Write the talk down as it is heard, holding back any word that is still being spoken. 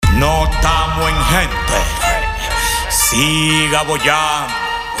No estamos en gente. Siga bollando,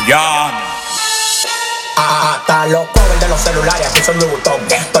 bollando. Hasta los covers de los celulares, aquí son Louis Vuitton.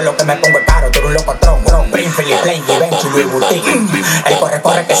 Todo lo que me pongo es caro, tú eres un locotrón. Prince, Philip Plain, Givenchy, Louis Boutique. El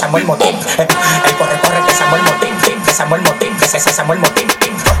corre que Samuel Motín. El corre que Samuel Motín. Que Samuel Motín, que ese Samuel Motín.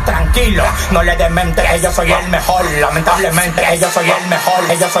 Tranquilo, no le demente, yo soy el mejor. Lamentablemente, yo soy el mejor.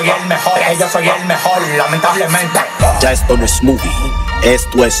 Yo soy el mejor, yo soy el mejor. Lamentablemente. Ya esto no es movie,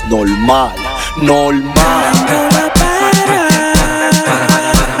 esto es normal. Normal.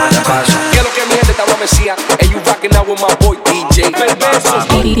 And you rockin' out with my boy DJ Perverso.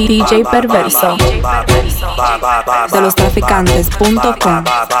 DJ Perverso. De los traficantes.com.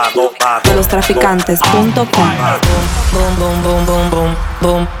 De los traficantes.com. Boom, boom, boom, boom, boom,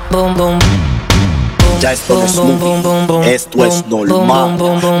 boom, boom, boom. Ya esto no es movie, esto es normal.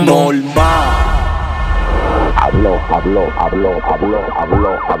 Normal. Habló.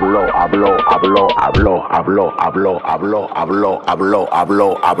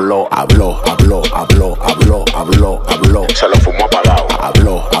 Se lo fumó apagado.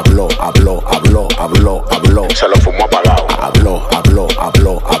 Habló. Se lo fumó apagado. Habló.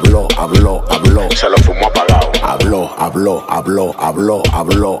 Se lo fumó apagado.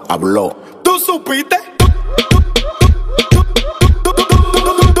 Habló. ¿Tú supiste?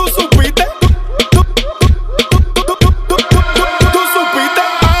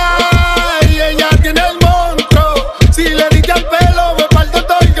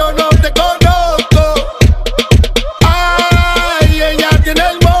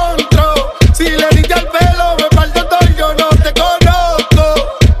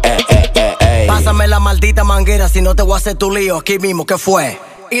 Si no te voy a hacer tu lío aquí mismo, ¿qué fue?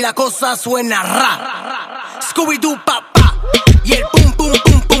 Y la cosa suena ra. Scooby-Doo, papá. Y el pum, pum,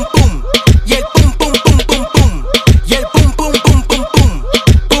 pum, pum, pum. Y el pum, pum, pum, pum, pum. Y el pum, pum, pum, pum, pum.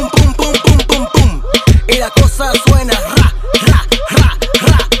 Pum, pum, pum, pum, pum, pum. Y la cosa suena ra.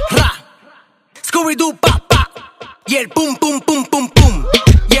 Scooby-Doo, papá. Y el pum, pum, pum, pum, pum.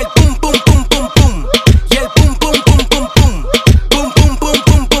 Y el pum, pum, pum, pum, pum. Y el pum, pum, pum, pum, pum. Pum, pum, pum,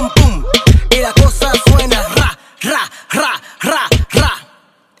 pum, pum, pum. Y la cosa suena ra.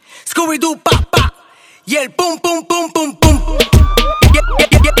 Scooby-Doo, papá. Y el pum, pum, pum, pum, pum.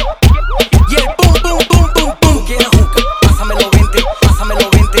 Y el pum, pum, pum, pum, pum. ¿Quieres jugar? Pásamelo 20.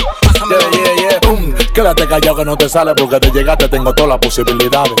 Quédate callado que no te sale porque de llegaste tengo todas las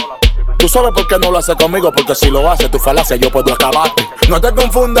posibilidades. Tú sabes por qué no lo haces conmigo, porque si lo haces tu falacia yo puedo acabarte. No te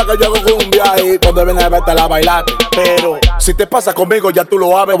confundas que yo hago cumbia y cuando vienes a verte la bailarte. Pero si te pasa conmigo ya tú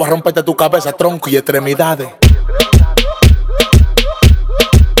lo sabes, voy a romperte tu cabeza, tronco y extremidades.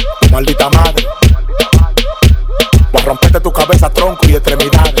 Maldita madre. Voy a romperte tu cabeza, tronco y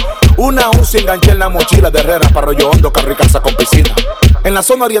extremidades. Una UCI enganché en la mochila de Herrera para Arroyo Hondo, carro y casa con piscina. En la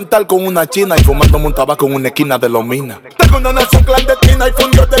zona oriental con una china y fumándome un tabaco en una esquina de Los Minas. Tengo una nación clandestina y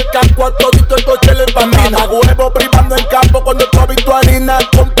fundió del campo a todito el coche le bambina. A huevo privando en campo cuando tú has visto harina.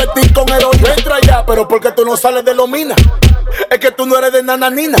 Competir con heroína. Entra ya, pero ¿por qué tú no sales de Los Minas? Es que tú no eres de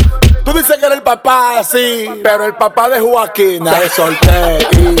Nananina. Tú dices que eres el papá, sí, pero el papá de Joaquina. Te solté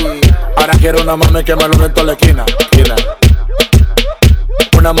y ahora quiero una mami que me lo den toda la esquina.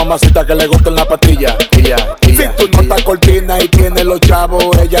 Una mamacita que le gusta en la patilla. Si tú no estás cortina y tienes los chavos,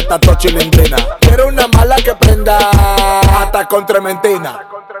 ella está todo chilindrina. Quiero una mala que prenda hasta con trementina.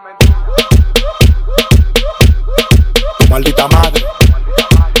 Maldita madre.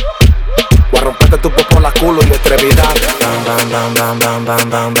 Voy a romperte tu popo la culo y extremidad.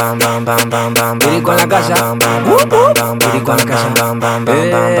 Dirico en la casa. Dirico en la casa.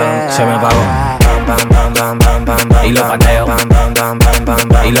 Se me apagó. Y lo pateo.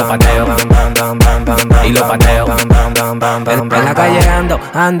 Y lo pateo. Y lo pateo. En la calle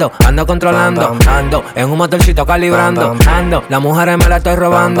ando controlando. Ando en un motorcito calibrando. Ando, las mujeres me la estoy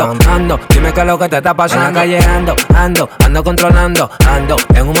robando. Ando, dime qué es lo que te está pasando. En la calle ando controlando. Ando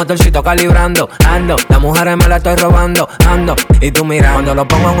en un motorcito calibrando. Ando, las mujeres me la estoy robando. Ando, y tú mira, cuando lo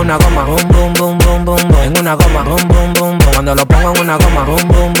pongo en una goma, boom, boom, boom, boom, boom, boom. En una goma, boom, boom, boom, boom. Cuando lo pongo en una goma, boom,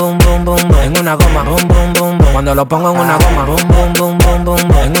 boom, boom, boom, boom, boom. En una goma, boom, boom, boom, boom. Cuando lo pongo en una goma, boom, boom, boom, boom, boom,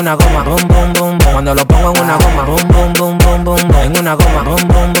 boom. En una goma, boom, boom, boom, boom. Cuando lo pongo en una goma, boom, boom, boom, boom, boom, boom. En una goma, boom,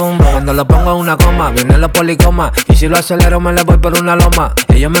 boom, boom, boom. Cuando lo pongo en una goma, vienen los policomas. Y si lo acelero me le voy por una loma.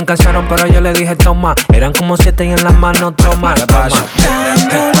 Ellos me encansaron pero yo le dije toma. Eran como 7 y en las manos toma. ¿Qué pasa?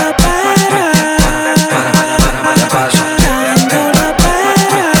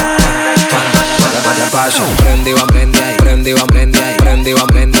 Prendí, va, prendí ahí, prendí, va, prendí ahí, prendí, va,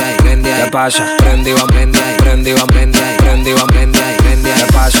 prendí ahí, prendí ahí. ¿Qué pasa? Prendí, va, prendí ahí, prendí, va, prendí ahí, prendí, va, prendí ahí, prendí ahí.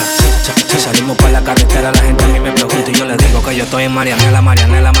 ¿Qué pasa?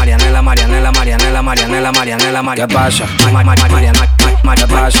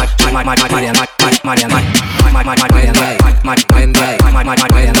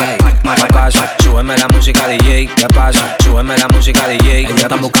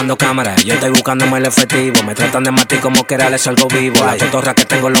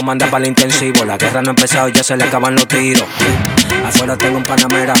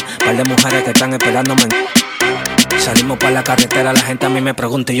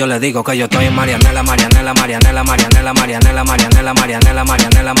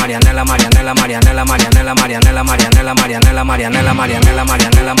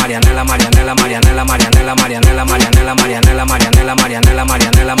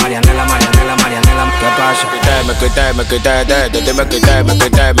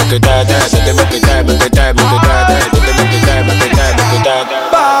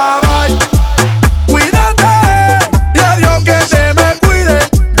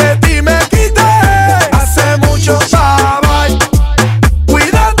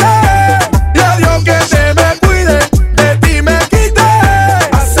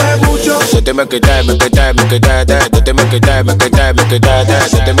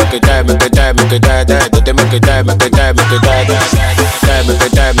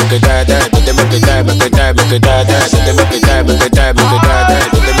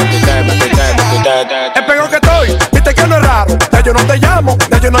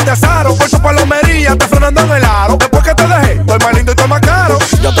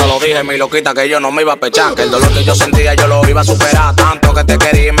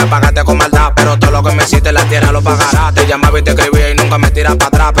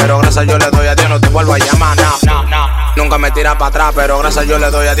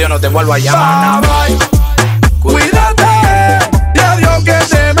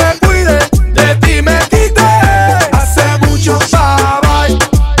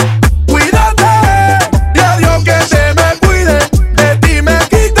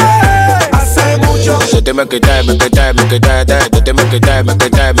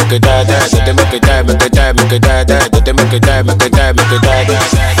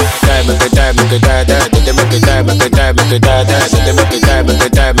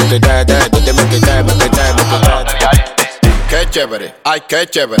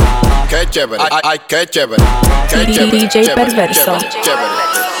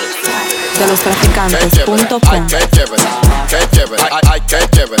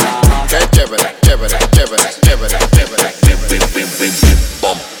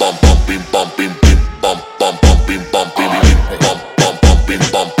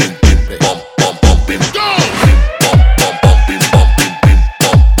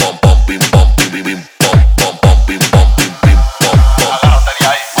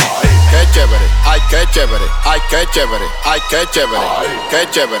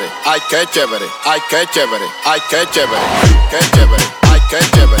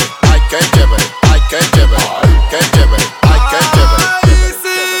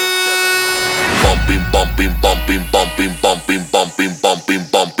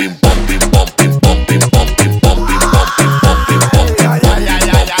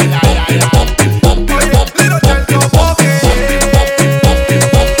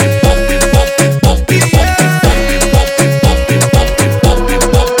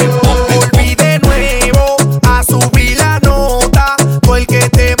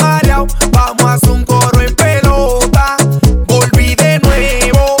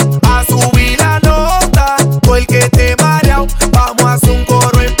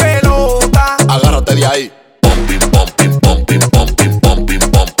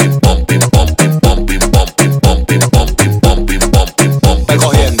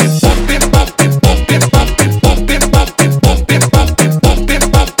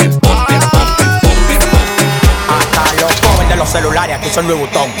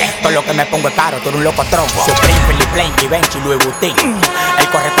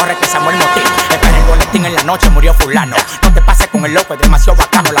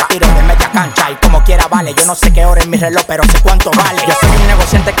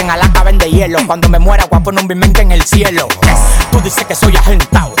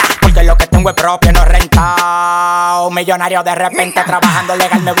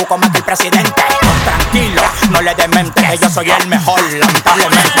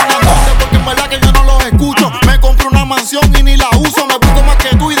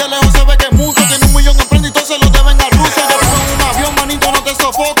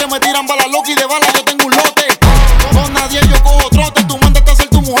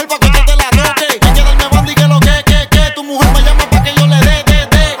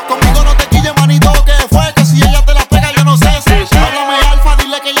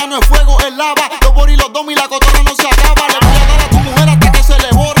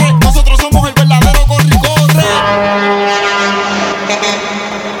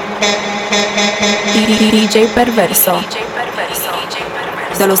 DJ Perverso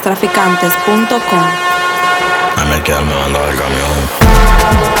de lostraficantes.com. Me quedé armando el camión.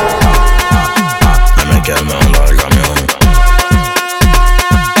 Me quedé armando el camión.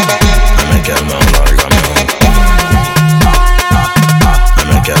 Me quedé armando el camión.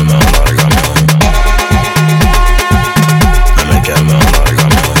 Me quedé armando el camión. Me quedé armando el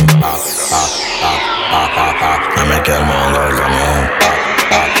camión. Me quedé armando el camión.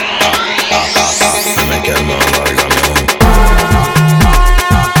 Me quedé armando el camión.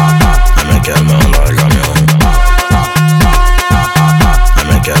 Me quedé armando el camión.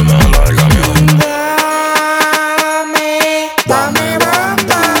 Me quedé armando el camión. Dame, bam,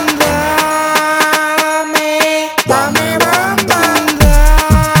 bam, dame, bam, bam,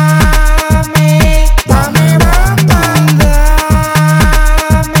 dame, bam, bam,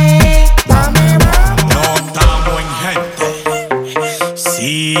 dame, bam. No estamos en gente.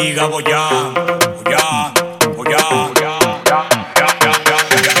 Siga bollando, bollando, bollando.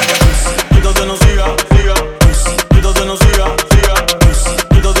 Quítate no siga, siga. Quítate no siga, siga.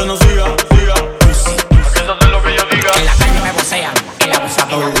 Quítate no siga, siga. Quítate lo que yo diga. En la calle me vocean, el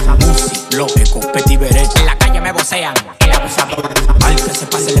abusador. Lo que compete y veré. En la calle me vocean, el abusador. Al que se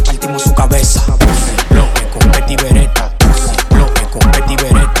pase le partimos su cabeza. Lo que compete y vereta. Lo que compete y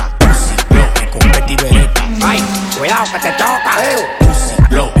vereta. Lo que compete y vereta. Ay, cuidado que te toca.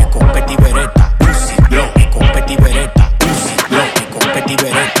 Lo que compete y vereta. Lo que compete y vereta. Lo que compete y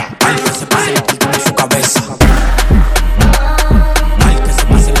vereta. Al que se pase le partimos su cabeza. Al que se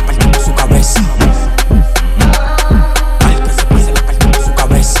pase le partimos su cabeza. Al que se pase le partimos su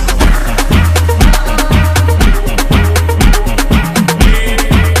cabeza.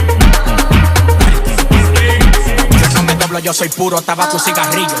 Yo no me doblo, yo soy puro tabaco y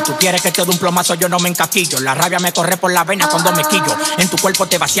cigarrillo. Tú quieres que te dé un plomazo, yo no me encaquillo. La rabia me corre por la vena cuando me quillo. En tu cuerpo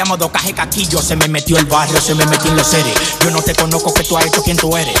te vaciamos docaje caquillo. Se me metió el barrio, se me metió en los seres. Yo no te conozco, que tú has hecho quien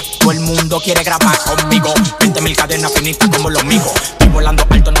tú eres. Todo el mundo quiere grabar conmigo. 20.000 cadenas finitas como los amigos. Estoy volando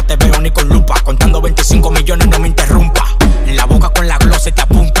alto, no te veo ni con lupa. Contando 25 millones, no me interrumpa. En la boca con la glow se te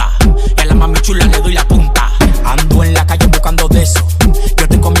apunta. Y a la mami chula le doy la punta. Ando en la calle buscando de eso. Yo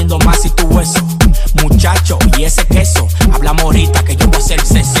estoy comiendo más y tu hueso. Muchacho, y ese queso. Hablamos ahorita que yo voy a hacer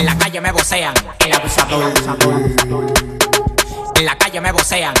sexo. En la calle me vocean, el abusador. En la calle me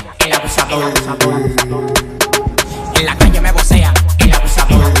vocean, el abusador. En la calle me vocean, el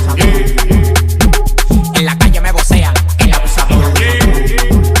abusador. En la calle me vocean, el abusador.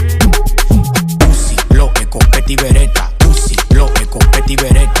 Pussy, lo que compete y vereta. Pussy, lo que compete y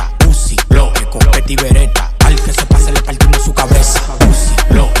vereta. Pussy, lo que compete y vereta. Al que se pase le partimos su cabeza. Pussy,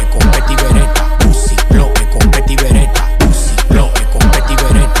 lo que compete y vereta. Pussy, lo que compete y vereta. Pussy, lo que compete y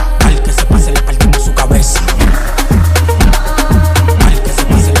vereta. Al que se pase le partimos su cabeza. Al que se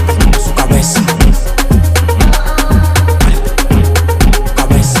pase le partimos su cabeza.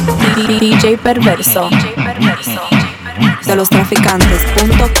 DJ Perverso de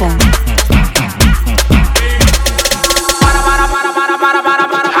lostraficantes.com.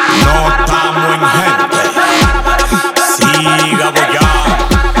 No estamos en gente. Siga bollando,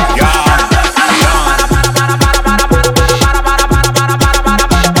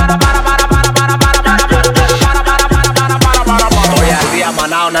 Hoy al día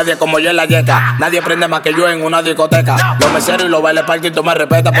manao, nadie como yo en la yeca. Nadie prende más que yo en una discoteca. Los meseros y los bailes parking tú me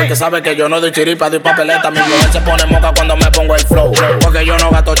respetas, porque sabes que yo no doy chiripa, doy papeleta. Mi mujer se pone moca cuando me pongo el flow, porque yo no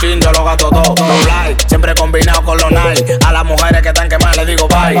gasto chin, yo lo gasto todo. No like, siempre combinado con los night. A las mujeres que están quemadas les digo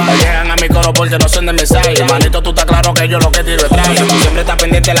bye. Me llegan a mi coro porque no son de mi side. Manito, tú estás claro que yo lo que tiro es try. Siempre estás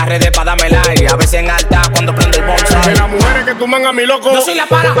pendiente de las redes para darme like. A veces en alta cuando prendo el bonsai. De las mujeres que tuman a mi loco. Yo soy la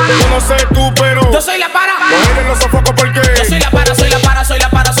para. Yo no sé tú, pero Yo soy la para. mujeres no sofoco porque. Yo soy la para, soy la para, soy la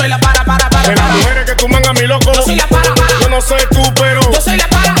para, soy la para. De las mujeres que tuman a mi loco. Yo soy la para. Yo no sé tú, pero Yo soy la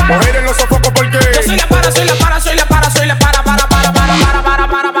para. mujeres no sofoco porque. Yo soy la para, soy la para, soy la para, soy la para.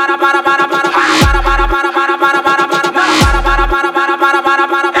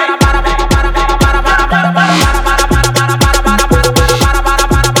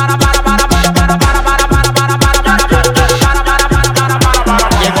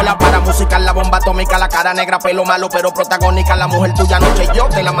 Llegó la para musical, la bomba atómica, la cara negra, pelo malo, pero protagónica. La mujer tuya anoche yo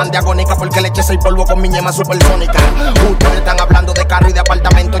te la mandé agónica, porque le eché 6 polvo con mi ñema supersónica. Ustedes están hablando de carro y de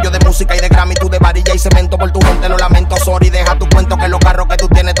apartamento, yo de música y de Grammy, tú de varilla y cemento. Por tu gente lo lamento, sorry, deja tu cuento que los carros que tú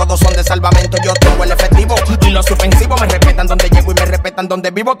tienes todos son de salvamento. Yo tengo el efectivo y los suspensivos me respetan donde llego y me respetan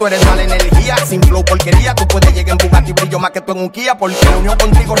donde vivo. Tú eres mala energía, sin flow porquería. Tú puedes llegar en Bugatti y brillo más que tú en un Kia, porque la unión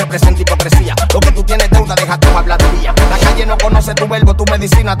contigo representa hipocresía. Lo que tú tienes deuda, deja tu habladuría. La calle no no conoce tu verbo, tu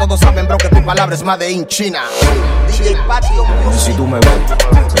medicina. Todos saben, bro, que tu palabra es made in China. DJ Patio. Si tú me ves,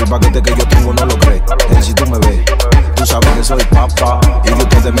 el paquete que yo tengo no lo crees. Si tú me ves, tú sabes que soy papá. Y de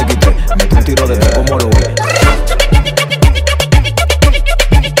ustedes me quité, metí un tiro de tres como lo ves.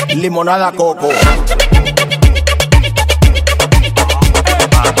 Limonada coco.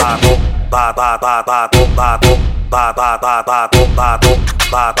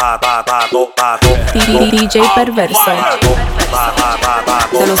 DJ Perverso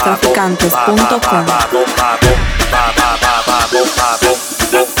de lostraficantes.com.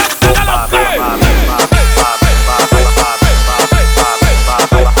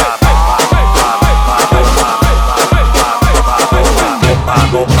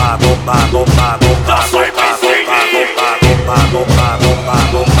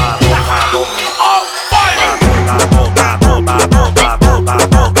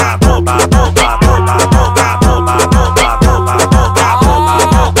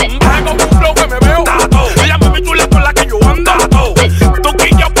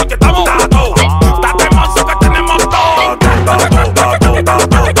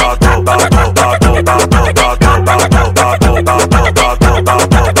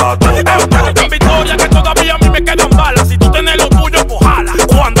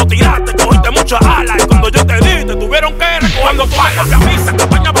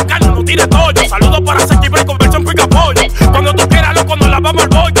 Saludos para Sequibre, conversión pica pollo. Cuando tú quieras, loco, nos lavamos el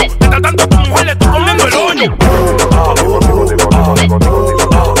bollo. Mientras tanto, tu mujer le está comiendo el hoyo.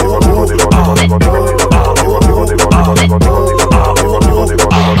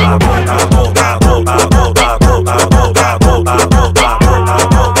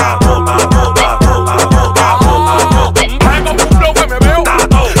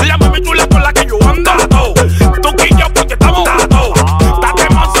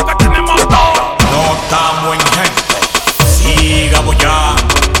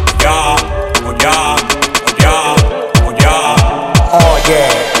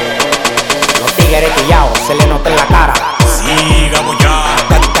 Se le nota en la cara. Sigamos ya.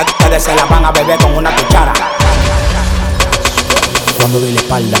 Ustedes se la van a beber con una cuchara. Cuando doy la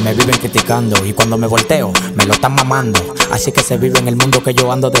espalda me viven criticando y cuando me volteo me lo están mamando. Así que se vive en el mundo que yo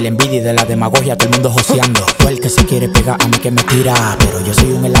ando, de la envidia y de la demagogia, todo el mundo joseando. Tú el que se quiere pegar a mí que me tira, pero yo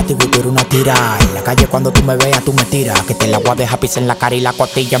soy un elástico y tú eres una tira. En la calle cuando tú me veas tú me tiras, que te la voy a dejar pisar en la cara y la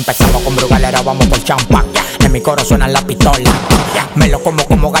costilla. Empezamos con brugalera, vamos por champán. En mi coro suenan las pistolas. Me lo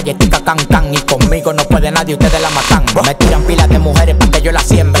como galletica can can. Y conmigo no puede nadie, ustedes la matan. Me tiran pilas de mujeres para que yo la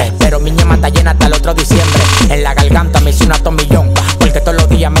siembre, pero mi ñema está llena hasta el otro diciembre. En la garganta me hice una tomillón, porque todos los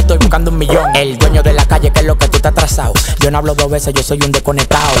días me estoy buscando 1 millón. El dueño de la calle, que es lo que tú te has atrasado. Yo no hablo 2 veces, yo soy un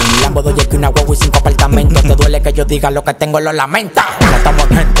desconectado. Un Lambo, 2 jets, una guagua y 5 apartamentos. Te duele que yo diga lo que tengo, lo lamenta. No estamos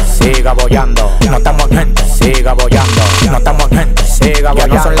en gente, siga bollando. No estamos en gente, siga bollando. No estamos en gente, siga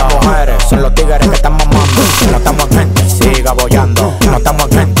bollando. Ya no son las mujeres, son los tigres que están mamando. No estamos en gente, siga bollando. No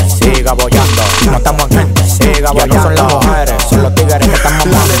estamos en gente, siga bollando. No estamos en gente, siga bollando. Ya no son las mujeres, son los tigres que están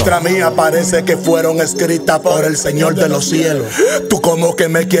mamando. La letra mía parece que fueron escritas por el Señor de los cielos. Tú como que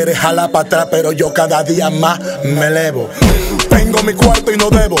me quieres jalar para atrás, pero yo cada día más me elevo. Tengo mi cuarto y no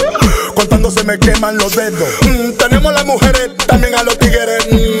debo, contando se me queman los dedos. Tenemos las mujeres, también a los tigres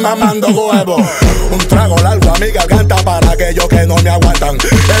mamando huevos. Un trago largo a mi garganta para aquellos que no me aguantan.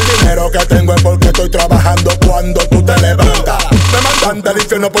 El dinero que tengo es porque estoy trabajando cuando tú te levantas. Me mandan del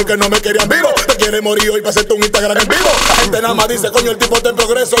infierno porque no me querían vivo. Te quiere morir hoy para hacerte un Instagram en vivo. La gente nada más dice, coño, el tipo está en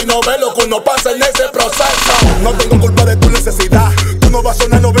progreso y no ve lo que uno pasa en ese proceso. No tengo culpa de tu necesidad, tú no vas a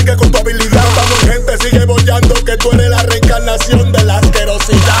sonar, no vengas con tu habilidad. Estamos en gente, sigue bollando que tú eres la reencarnación de la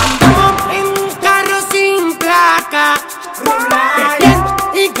asquerosidad. Estamos en un carro sin placa,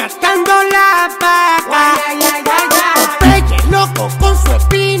 y gastando la vaca. Popeye loco con su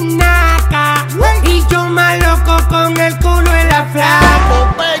espinaca, y yo más loco con el culo en la flaca.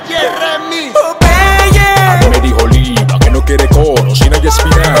 Popeye Remy. Popeye. A mí me dijo Liva que no quiere coro sin hay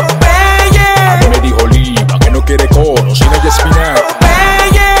espinaca. Popeye. A mí me dijo Liva que no quiere coro sin hay espinaca.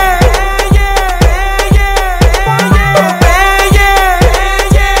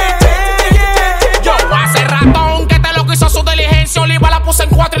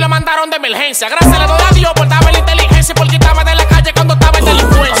 De emergencia. Gracias le doy a Dios por darme la inteligencia y por quitarme de la calle cuando estaba en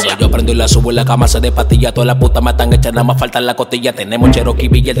delincuencia. Cuando yo prendo y la subo en la cama se de patilla. Todas las putas me están hechas, nada más faltan la costilla. Tenemos Cherokee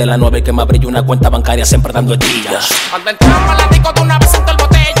Villa de la 9 que me abrió una cuenta bancaria siempre dando estillas. Cuando entramos a la disco de una vez en el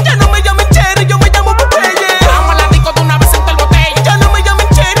botella. Ya no me llamen Cherry, yo me llamo Popeye. Entramos a la disco de una vez en el botella. Ya no me llamen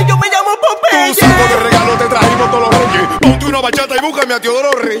Cherry, yo me llamo Popeye. Un saco de regalo te trajimos todos los reyes. Ponte una bachata y búscame a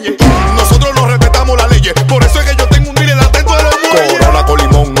Teodoro Reyes. Nosotros nos respetamos las leyes, por eso es que yo tengo un dealer atento de los muelles. Corona con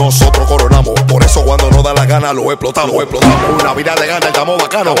limón, nosotros coronamos. Por eso cuando nos da la gana ya lo explotamos. Una vida de gana, estamos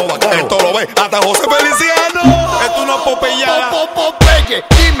bacano. Esto lo ve hasta José Feliciano. Esto es una popeyada. Popeye,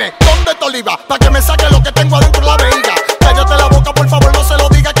 dime, ¿dónde está Oliva? Pa' que me saque lo que tengo adentro de la vejiga. Cállate la boca, por favor, no se lo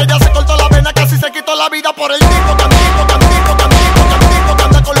diga. Que ya se cortó la vena, casi se quitó la vida por el tipo. Cantico, que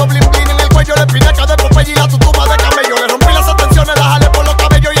anda con los blin blin en el cuello. La espinaca de Popeye y la tutuma de camello. Le rompí las atenciones, la jalé por los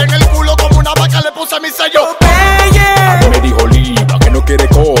cabellos. Y en el culo como una vaca le puse mi sello. A mí me dijo Oliva que no quiere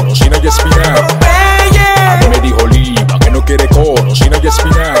coro, si no hay espinaca. A mí me dijo Oliva que no quiere coro, si no hay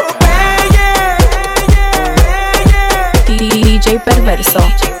espinaca. DJ Perverso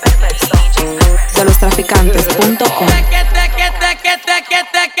de lostraficantes.com.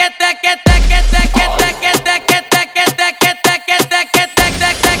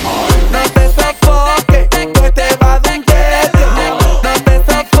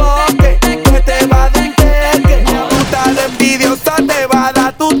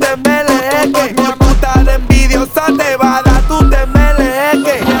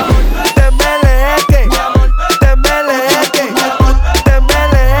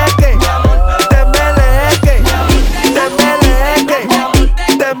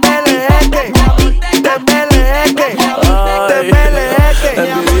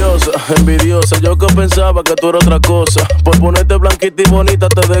 Envidiosa, yo que pensaba que tú eras otra cosa. Por ponerte blanquita y bonita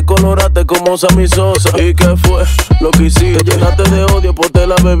te decoloraste como Sammy Sosa. ¿Y qué fue lo que hiciste? Te llenaste de odio por te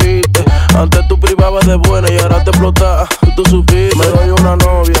la bebiste. Antes tú privabas de buena y ahora te explotas. Tú supiste. Me doy una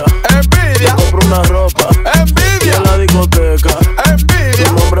novia, envidia. Te compro una ropa, envidia. En la discoteca, envidia.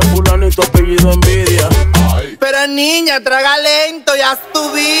 Tu nombre es fulano y tu apellido envidia. Pero niña, traga lento y haz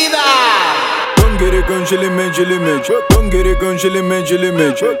tu vida. Congere con chilimecho, congere con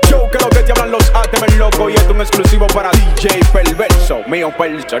chilimecho. Show que lo que te hablan los ATM loco. Y esto es un exclusivo para DJ Perverso, mío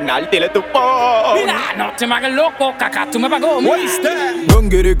personal, dile tu voz. Mira, no te me hagas loco, caca, tú me pagó.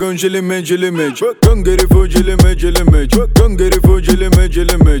 Congere con chilimecho, congere for chilimecho, congere for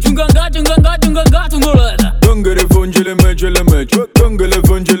chilimecho. Chunganga, chungulada. Congere for chilimecho, congere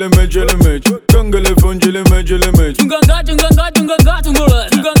for chilimecho, congere for chilimecho. Chunganga,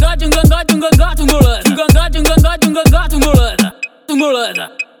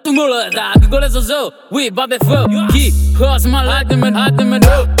 chungulada. Tumulada, gigoleza zo, we babe fo. Ki, cross my life, them and hide them and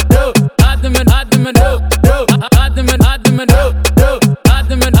ho. Hide them and hide them and ho. Hide them and hide them and ho. Hide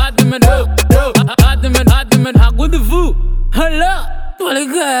them and hide them and ho. Hide them and hide them and ho. What the foo? Hello, tú le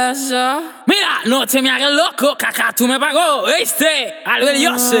casa. Mira, no te me hagas loco, caca, tú me pagó, ¿viste? Algo de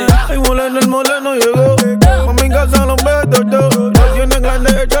yo sé. Ay, el moleno llegó. Mami, en casa los meto yo. No tiene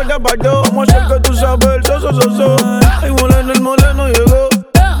grande, echarte pa' yo. Vamos a hacer que tú sabes el so. Ay, el moleno llegó.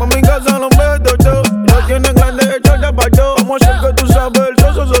 Mami, en casa los meto yo. No tiene grande, echarte pa' yo. Vamos a hacer que tú sabes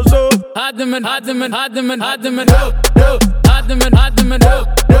el so. Hide them and hide them and hide them and hide them and ho. Hide them and hide them and ho.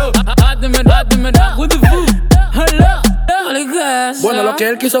 Hide them and hide them and ho. What the foo? Hello. Bueno, lo que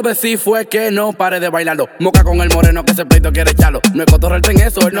él quiso decir fue que no pare de bailarlo. Moca con el moreno que ese pleito quiere echarlo. No es cotorrerte en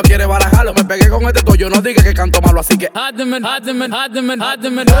eso, él no quiere barajarlo. Me pegué con este toyo, no diga que canto malo, así que hide them and hide them and hide them and hide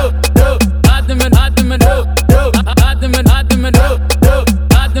them and ho. Hide them and hide them and ho. Hide them and hide them and ho.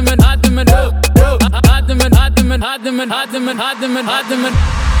 Hide them and hide them and ho. Hide them and hide them and hide them and hide them and hide them and hide them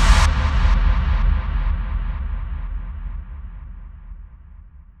and